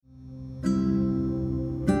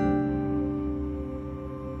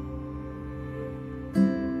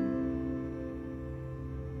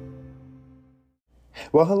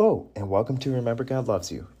Well, hello, and welcome to Remember God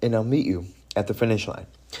Loves You, and I'll meet you at the finish line.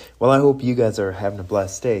 Well, I hope you guys are having a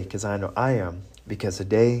blessed day, because I know I am, because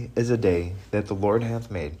today is a day that the Lord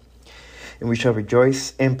hath made, and we shall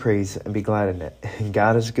rejoice and praise and be glad in it. And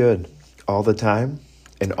God is good all the time,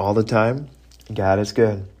 and all the time, God is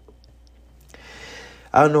good.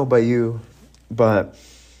 I don't know about you, but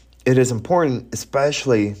it is important,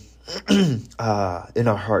 especially in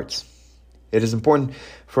our hearts. It is important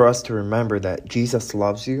for us to remember that Jesus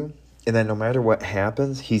loves you and that no matter what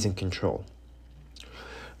happens, He's in control.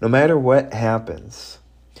 No matter what happens,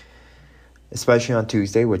 especially on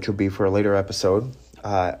Tuesday, which will be for a later episode.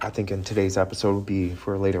 I think in today's episode will be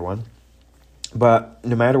for a later one. But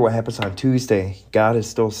no matter what happens on Tuesday, God is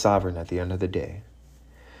still sovereign at the end of the day.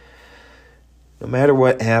 No matter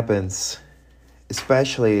what happens,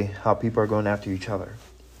 especially how people are going after each other,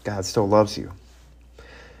 God still loves you.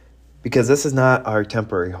 Because this is not our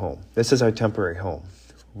temporary home. This is our temporary home.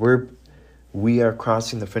 We are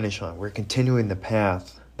crossing the finish line. We're continuing the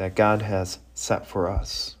path that God has set for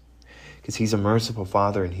us. Because He's a merciful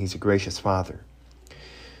Father and He's a gracious Father.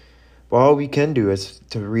 But all we can do is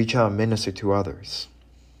to reach out and minister to others.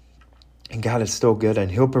 And God is still good, and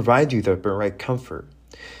He'll provide you the right comfort.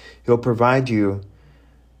 He'll provide you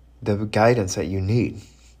the guidance that you need.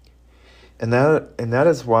 And that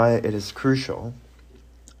is why it is crucial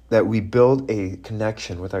that we build a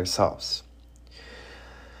connection with ourselves,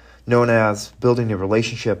 known as building a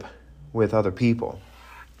relationship with other people,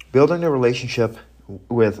 building a relationship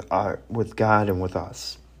with God and with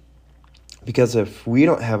us. Because if we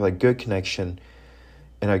don't have a good connection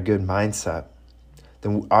and a good mindset,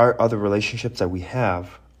 then our other relationships that we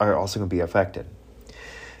have are also going to be affected.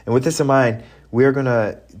 And with this in mind, we are going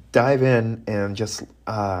to dive in and just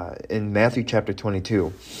in Matthew chapter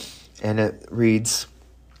 22, and it reads.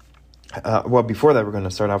 Before that, we're going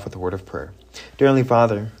to start off with a word of prayer. Dear Heavenly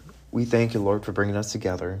Father, we thank you, Lord, for bringing us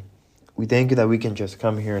together. We thank you that we can just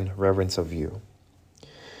come here in reverence of you.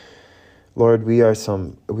 Lord, we are at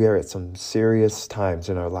some serious times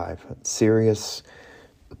in our life, serious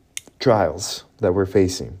trials that we're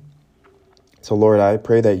facing. So, Lord, I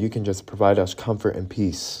pray that you can just provide us comfort and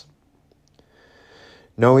peace,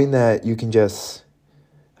 knowing that you can just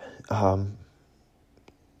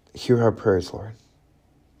hear our prayers, Lord.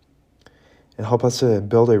 And help us to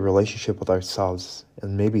build a relationship with ourselves,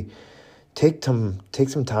 and maybe take some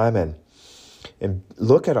time and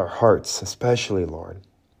look at our hearts, especially, Lord.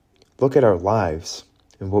 Look at our lives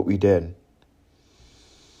and what we did.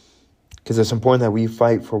 Because it's important that we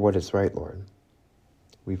fight for what is right, Lord.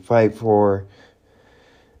 We fight for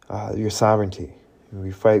your sovereignty.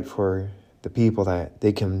 We fight for the people that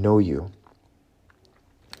they can know you,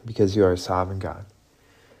 because you are a sovereign God.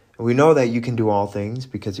 We know that you can do all things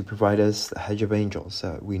because you provide us the hedge of angels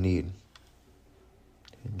that we need.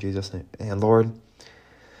 In Jesus' name. And Lord,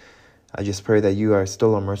 I just pray that you are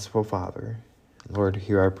still a merciful Father. Lord,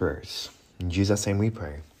 hear our prayers. In Jesus' name we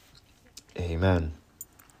pray. Amen.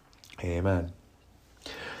 Amen.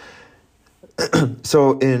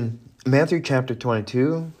 So in Matthew chapter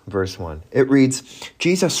 22, verse 1, it reads,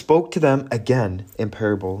 Jesus spoke to them again in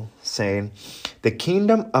parable, saying, "The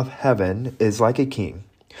kingdom of heaven is like a king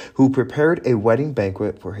who prepared a wedding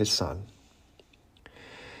banquet for his son.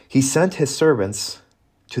 He sent his servants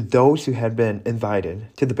to those who had been invited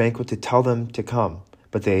to the banquet to tell them to come,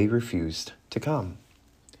 but they refused to come."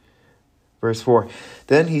 Verse 4,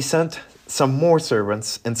 then he sent some more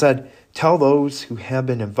servants and said, "Tell those who have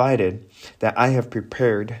been invited that I have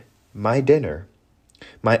prepared my dinner.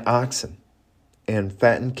 My oxen and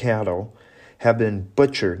fattened cattle have been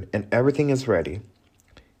butchered, and everything is ready.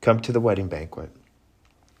 Come to the wedding banquet."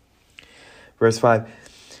 Verse 5,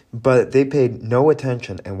 but they paid no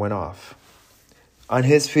attention and went off. On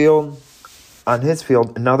his field,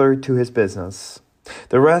 another to his business.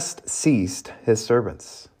 The rest seized his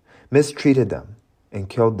servants, mistreated them, and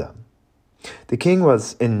killed them. The king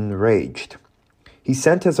was enraged. He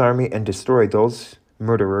sent his army and destroyed those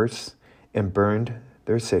murderers and burned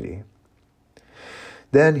their city.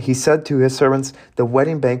 Then he said to his servants, "The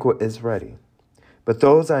wedding banquet is ready, but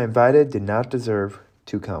those I invited did not deserve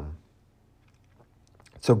to come.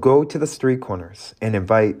 So go to the street corners and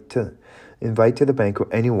invite to the banquet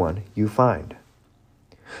anyone you find."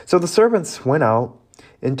 So the servants went out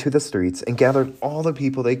into the streets and gathered all the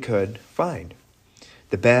people they could find,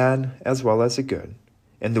 the bad as well as the good,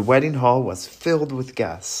 and the wedding hall was filled with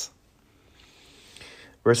guests.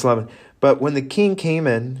 Verse 11, but when the king came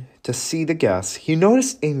in to see the guests, he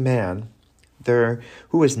noticed a man there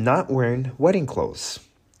who was not wearing wedding clothes.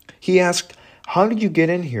 He asked, "How did you get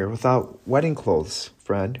in here without wedding clothes,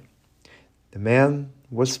 friend?" The man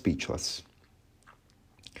was speechless.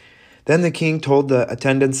 Then the king told the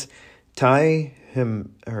attendants, tie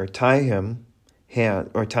him hand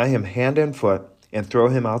and foot and throw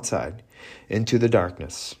him outside into the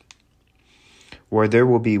darkness, where there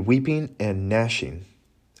will be weeping and gnashing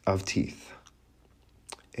of teeth.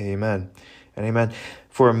 Amen and amen.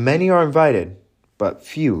 For many are invited, but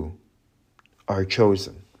few are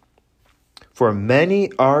chosen. For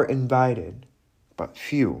many are invited, but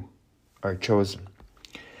few are chosen.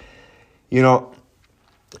 You know,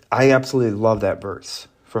 I absolutely love that verse.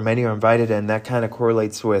 For many are invited, and that kind of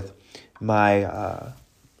correlates with my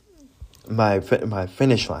my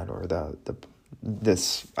finish line, or the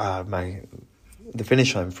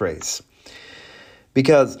finish line phrase.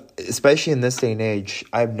 Because especially in this day and age,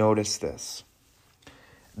 I've noticed this,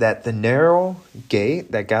 that the narrow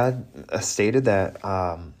gate that God stated that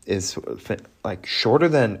is like shorter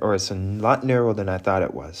than, or it's a lot narrower than I thought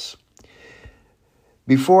it was.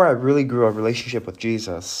 Before I really grew a relationship with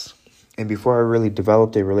Jesus, and before I really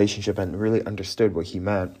developed a relationship and really understood what he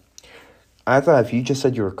meant, I thought if you just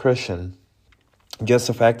said you were a Christian, just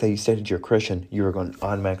the fact that you stated you're a Christian, you were going to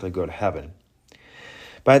automatically go to heaven.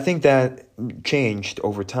 But I think that changed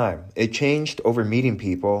over time. It changed over meeting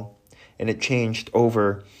people, and it changed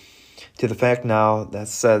over to the fact now that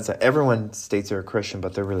says that everyone states they're a Christian,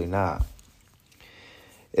 but they're really not.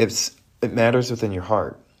 It matters within your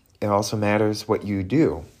heart. It also matters what you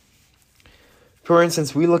do. For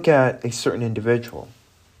instance, we look at a certain individual.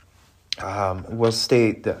 We'll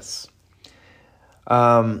state this.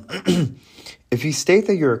 If you state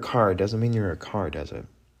that you're a car, it doesn't mean you're a car, does it?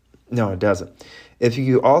 No, it doesn't. If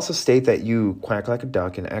you also state that you quack like a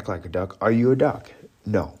duck and act like a duck, are you a duck?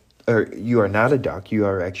 No. Or you are not a duck. You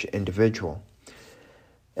are actually an individual.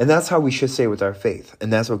 And that's how we should say with our faith.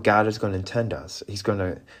 And that's what God is going to intend us. He's going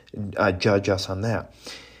to judge us on that.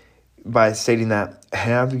 By stating that,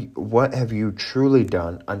 what have you truly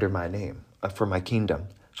done under my name, for my kingdom?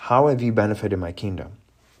 How have you benefited my kingdom?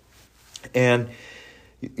 And,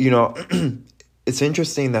 you know, it's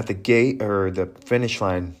interesting that the gate or the finish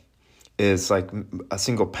line is like a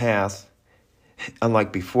single path,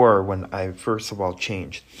 unlike before when I first of all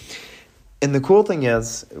changed. And the cool thing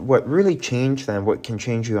is, what really changed then, what can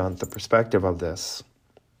change you on the perspective of this,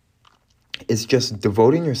 is just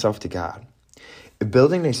devoting yourself to God,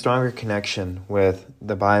 building a stronger connection with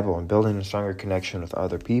the Bible, and building a stronger connection with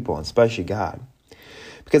other people, and especially God.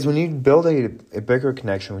 Because when you build a bigger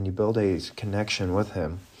connection, when you build a connection with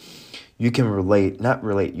him, you can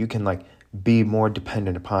you can like be more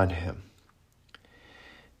dependent upon him.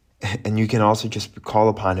 And you can also just call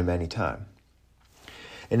upon him anytime.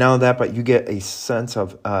 And not only that, but you get a sense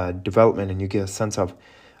of development, and you get a sense of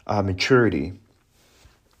maturity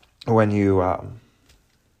when you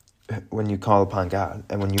call upon God,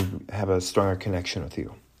 and when you have a stronger connection with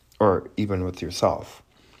you, or even with yourself.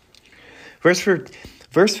 Verse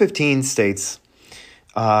 15 states,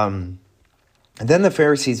 and then the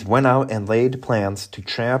Pharisees went out and laid plans to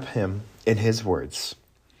trap him in his words.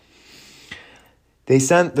 They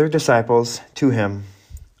sent their disciples to him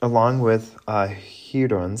along with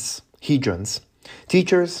Hedrons.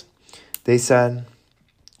 Teacher, they said,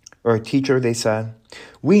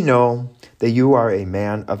 we know that you are a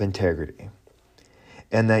man of integrity,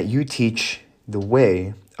 and that you teach the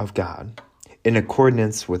way of God in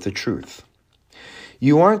accordance with the truth.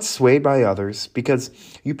 You aren't swayed by others because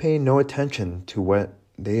you pay no attention to what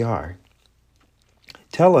they are.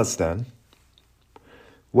 Tell us then,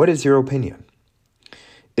 what is your opinion?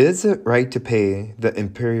 Is it right to pay the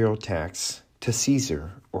imperial tax to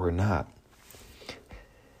Caesar or not?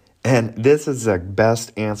 And this is the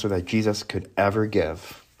best answer that Jesus could ever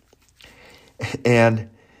give. And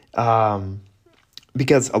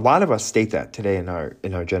because a lot of us state that today in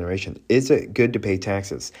our generation, is it good to pay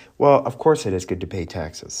taxes? Well, of course it is good to pay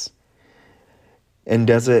taxes. And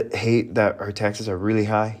does it hate that our taxes are really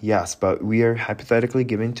high? Yes, but we are hypothetically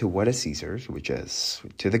giving to what is Caesar's, which is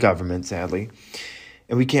to the government, sadly.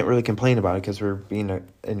 And we can't really complain about it because we're being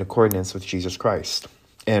in accordance with Jesus Christ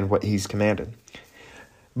and what he's commanded.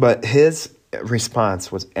 But his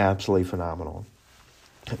response was absolutely phenomenal.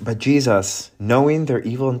 But Jesus, knowing their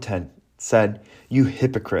evil intent, said, "You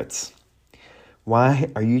hypocrites, why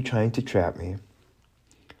are you trying to trap me?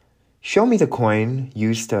 Show me the coin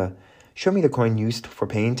used for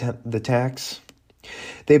paying the tax."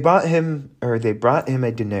 They brought him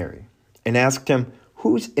a denarius and asked him,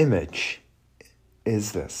 "Whose image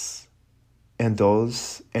is this? And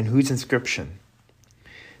whose inscription?"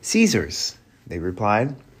 "Caesar's," they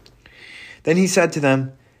replied. Then he said to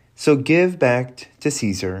them, "So give back to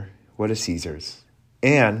Caesar what is Caesar's,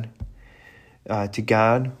 and to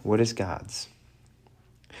God what is God's."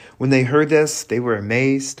 When they heard this, they were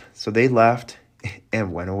amazed, so they left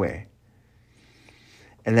and went away.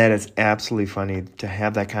 And that is absolutely funny to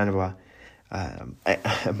have that kind of a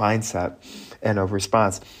mindset and a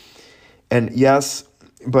response. And yes,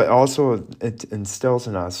 but also it instills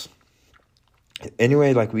in us,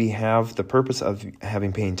 anyway, like we have the purpose of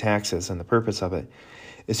paying taxes, and the purpose of it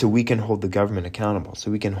is so we can hold the government accountable.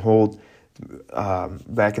 So we can hold,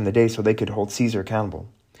 back in the day, so they could hold Caesar accountable.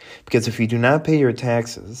 Because if you do not pay your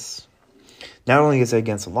taxes, not only is it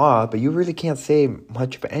against the law, but you really can't say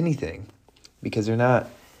much of anything because they're not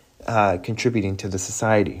contributing to the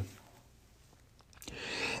society.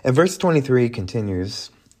 And verse 23 continues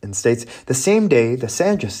and states, "The same day the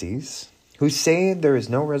Sadducees, who say there is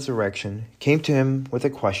no resurrection, came to him with a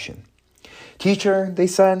question. 'Teacher,' they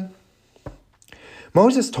said,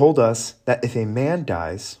 'Moses told us that if a man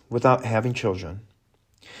dies without having children,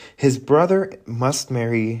 his brother must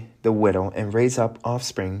marry the widow and raise up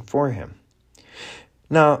offspring for him.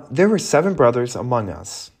 Now there were 7 brothers among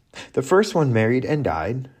us. The first one married and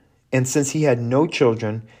died, and since he had no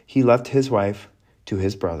children, he left his wife to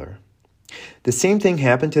his brother. The same thing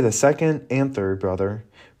happened to the second and third brother,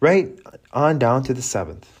 right on down to the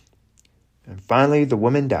 7th. And finally the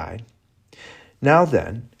woman died. Now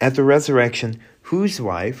then, at the resurrection, whose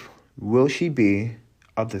wife will she be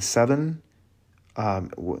of the 7?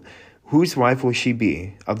 Whose wife will she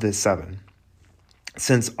be of the 7?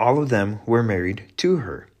 Since all of them were married to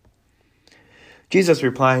her.' Jesus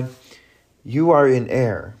replied, 'You are in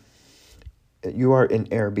error. You are in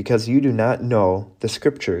error because you do not know the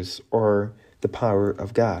scriptures or the power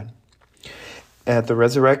of God. At the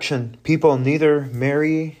resurrection, people neither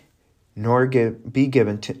marry nor be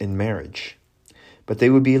given in marriage, but they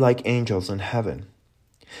would be like angels in heaven.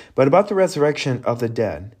 But about the resurrection of the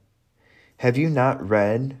dead, have you not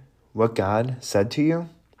read what God said to you?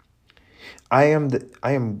 I am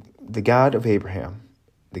the God of Abraham,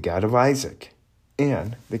 the God of Isaac,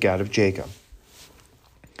 and the God of Jacob.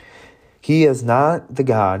 He is not the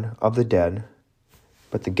God of the dead,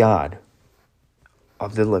 but the God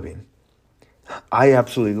of the living.'" I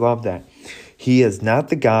absolutely love that. He is not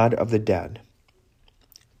the God of the dead,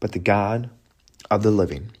 but the God of the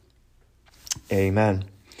living. Amen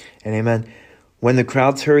and amen. When the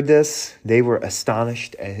crowds heard this, they were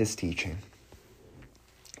astonished at his teaching.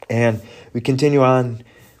 And we continue on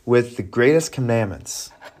with the greatest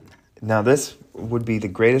commandments. Now this would be the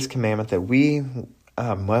greatest commandment that we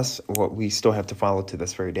still have to follow to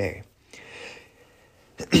this very day.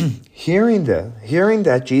 Hearing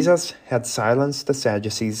that Jesus had silenced the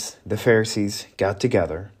Sadducees, the Pharisees got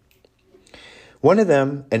together. One of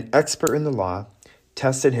them, an expert in the law,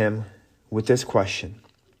 tested him with this question: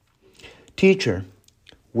 "Teacher,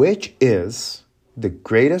 which is the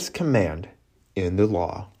greatest command in the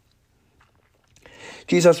law?"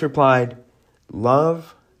 Jesus replied,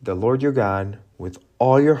 "Love the Lord your God with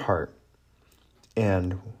all your heart,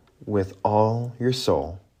 and with all your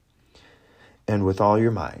soul, and with all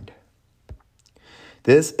your mind.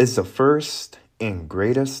 This is the first and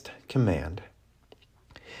greatest command.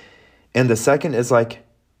 And the second is like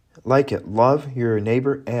it, love your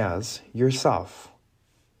neighbor as yourself.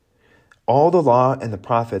 All the law and the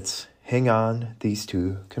prophets hang on these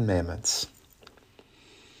 2 commandments."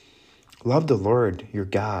 Love the Lord your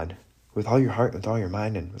God with all your heart, with all your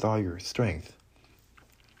mind, and with all your strength.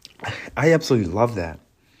 I absolutely love that.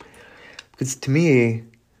 Because to me,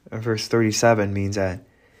 verse 37 means that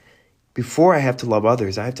before I have to love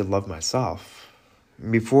others, I have to love myself.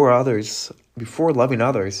 Before loving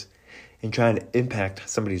others and trying to impact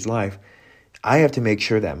somebody's life, I have to make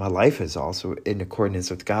sure that my life is also in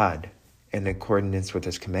accordance with God, in accordance with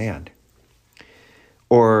his command.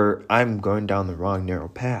 Or I'm going down the wrong narrow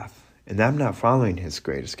path, and I'm not following his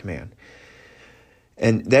greatest command.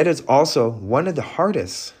 And that is also one of the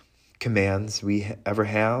hardest commands we ever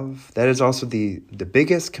have. That is also the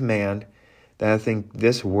biggest command that I think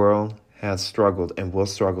this world has struggled and will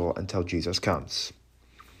struggle until Jesus comes.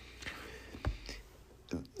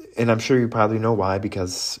 And I'm sure you probably know why,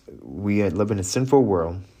 because we live in a sinful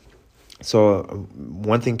world. So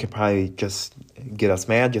one thing can probably just get us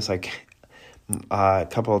mad, just like a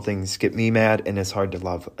couple of things get me mad, and it's hard to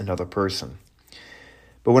love another person.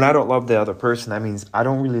 But when I don't love the other person, that means I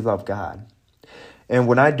don't really love God. And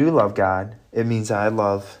when I do love God, it means I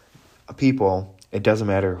love people. It doesn't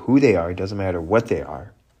matter who they are. It doesn't matter what they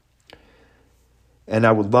are. And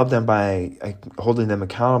I would love them by holding them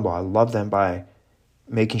accountable. I love them by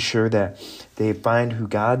making sure that they find who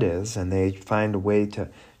God is and they find a way to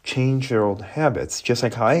change their old habits, just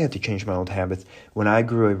like how I had to change my old habits when I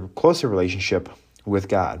grew a closer relationship with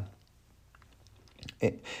God.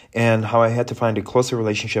 and how I had to find a closer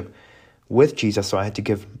relationship with Jesus. So I had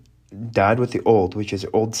to died with the old, which is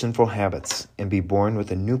old sinful habits, and be born with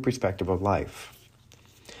a new perspective of life.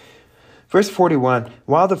 Verse 41,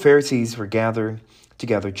 while the Pharisees were gathered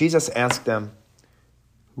together, Jesus asked them,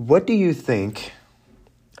 "What do you think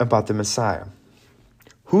about the Messiah?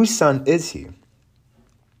 Whose son is he?"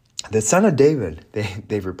 "The son of David,"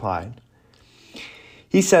 they replied.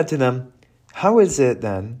 He said to them, "How is it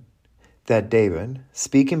then that David,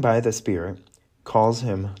 speaking by the Spirit, calls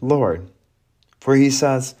him Lord? For he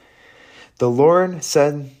says, 'The Lord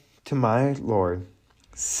said to my Lord,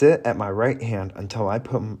 sit at my right hand until I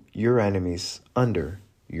put your enemies under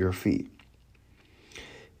your feet.'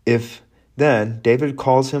 If then David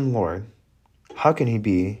calls him Lord, how can he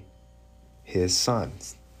be his son?"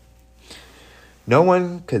 No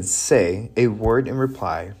one could say a word in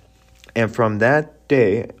reply, and from that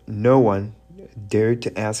day no one dared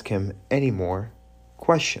to ask him any more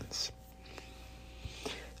questions.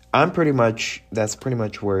 That's pretty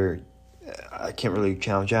much where I can't really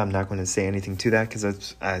challenge that. I'm not going to say anything to that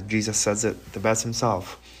because Jesus says it the best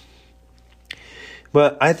himself.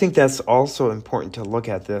 But I think that's also important to look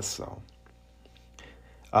at this, though.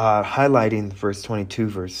 Highlighting verse 22,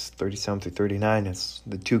 verse 37 through 39 as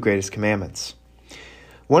the two greatest commandments.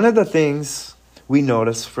 One of the things we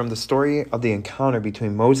notice from the story of the encounter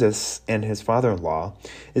between Moses and his father-in-law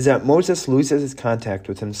is that Moses loses his contact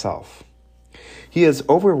with himself. He is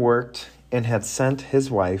overworked and had sent his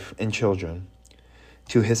wife and children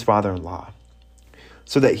to his father-in-law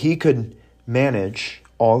so that he could manage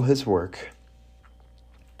all his work.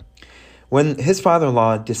 When his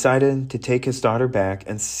father-in-law decided to take his daughter back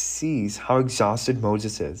and sees how exhausted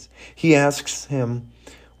Moses is, he asks him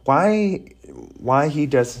why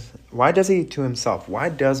does he to himself? Why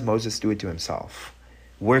does Moses do it to himself?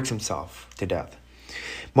 Works himself to death.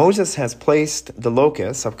 Moses has placed the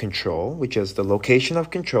locus of control, which is the location of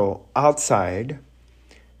control, outside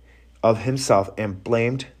of himself and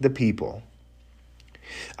blamed the people.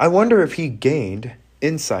 I wonder if he gained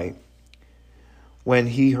insight when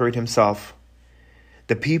he heard himself,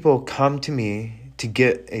 "The people come to me to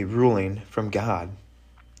get a ruling from God."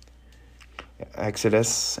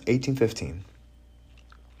 Exodus 18:15.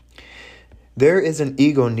 There is an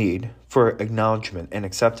ego need for acknowledgement and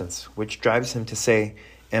acceptance, which drives him to say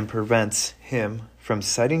and prevents him from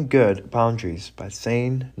setting good boundaries by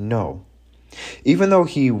saying no. Even though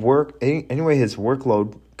his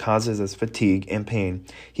workload causes us fatigue and pain,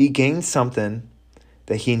 he gains something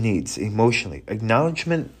that he needs emotionally,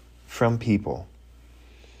 acknowledgement from people.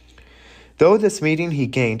 Though this meeting, he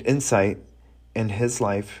gained insight and his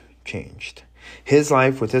life changed. His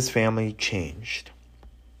life with his family changed.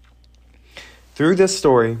 Through this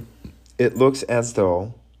story, it looks as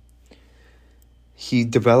though he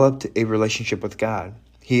developed a relationship with God.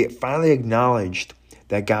 He finally acknowledged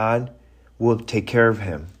that God will take care of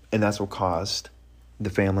him, and that's what caused the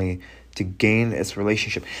family to gain its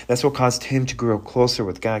relationship. That's what caused him to grow closer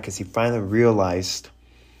with God, because he finally realized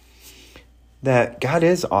that God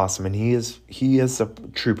is awesome and he is a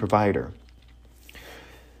true provider.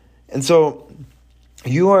 And so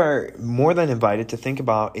you are more than invited to think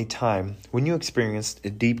about a time when you experienced a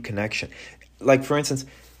deep connection. Like, for instance,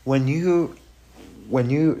 when you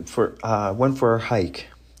went for a hike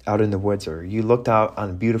out in the woods, or you looked out on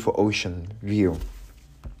a beautiful ocean view,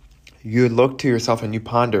 you looked to yourself and you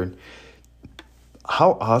pondered,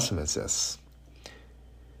 how awesome is this?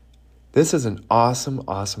 This is an awesome,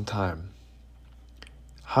 awesome time.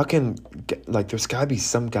 There's got to be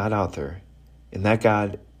some God out there, and that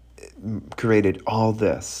God created all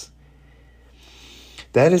this.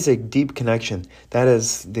 That is a deep connection. That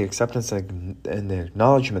is the acceptance and the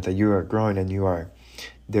acknowledgement that you are growing and you are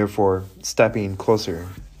therefore stepping closer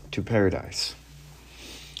to paradise.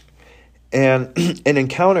 And an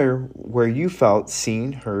encounter where you felt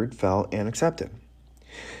seen, heard, felt, and accepted.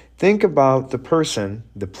 Think about the person,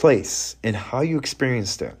 the place, and how you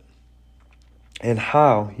experienced it, and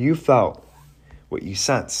how you felt, what you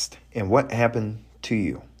sensed, and what happened to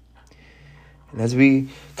you. And as we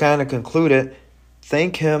kind of conclude it,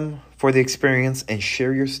 thank him for the experience and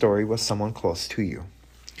share your story with someone close to you.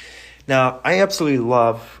 Now, I absolutely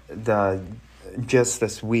love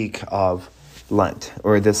this week of Lent,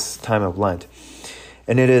 or this time of Lent.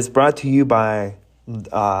 And it is brought to you by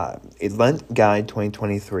a Lent Guide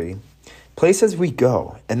 2023. Places we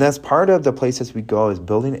go. And that's part of the places we go, is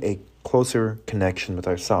building a closer connection with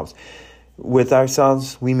ourselves. With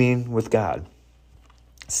ourselves, we mean with God.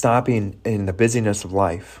 Stopping in the busyness of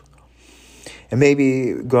life. And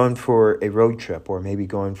maybe going for a road trip, or maybe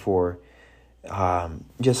going for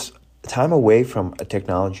just time away from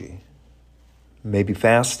technology. maybe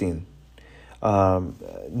fasting,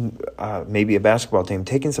 maybe a basketball team,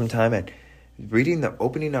 taking some time and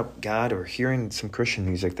opening up God or hearing some Christian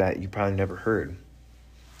music that you probably never heard.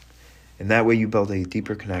 And that way you build a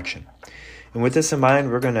deeper connection. And with this in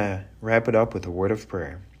mind, we're going to wrap it up with a word of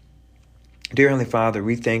prayer. Dear Heavenly Father,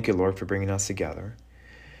 we thank you, Lord, for bringing us together.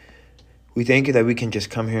 We thank you that we can just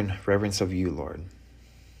come here in reverence of you, Lord.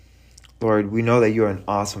 Lord, we know that you are an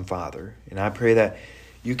awesome Father. And I pray that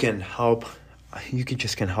you can help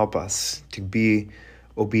us to be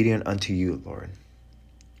obedient unto you, Lord.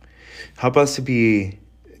 Help us to be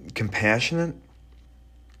compassionate.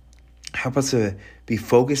 Help us to be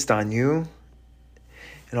focused on you.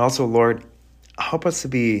 And also, Lord, help us to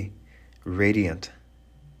be radiant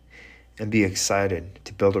and be excited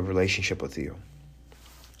to build a relationship with you.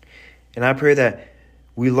 And I pray that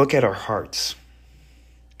we look at our hearts.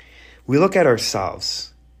 We look at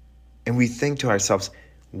ourselves and we think to ourselves,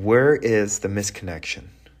 where is the misconnection?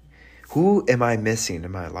 Who am I missing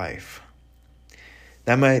in my life?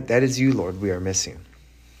 That is you, Lord, we are missing.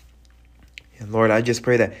 And Lord, I just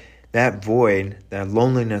pray that that void, that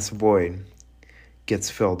loneliness void, gets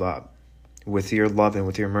filled up with your love and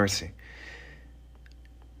with your mercy.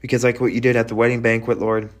 Because like what you did at the wedding banquet,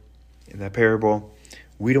 Lord, in that parable,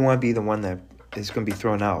 we don't want to be the one that is going to be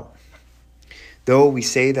thrown out. Though we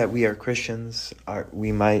say that we are Christians,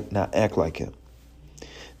 we might not act like it.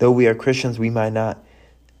 Though we are Christians, we might not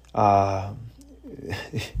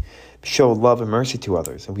show love and mercy to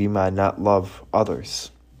others, and we might not love others,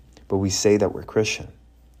 but we say that we're Christian.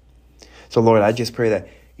 So Lord, I just pray that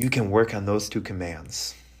you can work on those two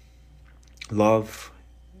commands. Love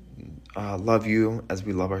you as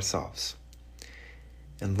we love ourselves,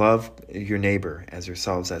 and love your neighbor as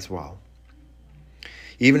yourselves as well.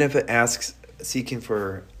 Even if it asks, seeking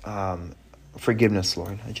for forgiveness,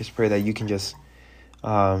 Lord, I just pray that you can just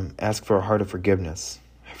ask for a heart of forgiveness.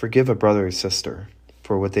 Forgive a brother or sister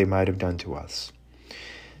for what they might have done to us.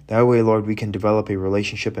 That way, Lord, we can develop a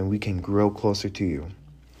relationship and we can grow closer to you.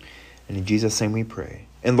 And in Jesus' name we pray.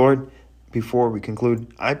 And Lord, before we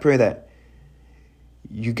conclude, I pray that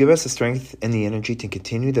you give us the strength and the energy to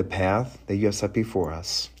continue the path that you have set before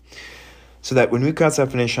us, so that when we cross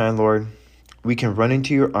that finish line, Lord, we can run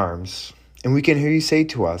into your arms and we can hear you say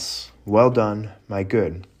to us, well done, my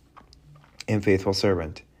good and faithful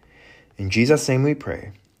servant. In Jesus' name we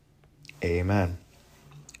pray. Amen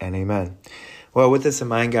and amen. Well, with this in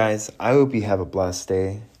mind, guys, I hope you have a blessed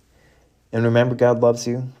day. And remember, God loves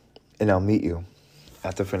you, and I'll meet you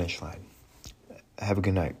at the finish line. Have a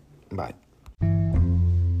good night. Bye.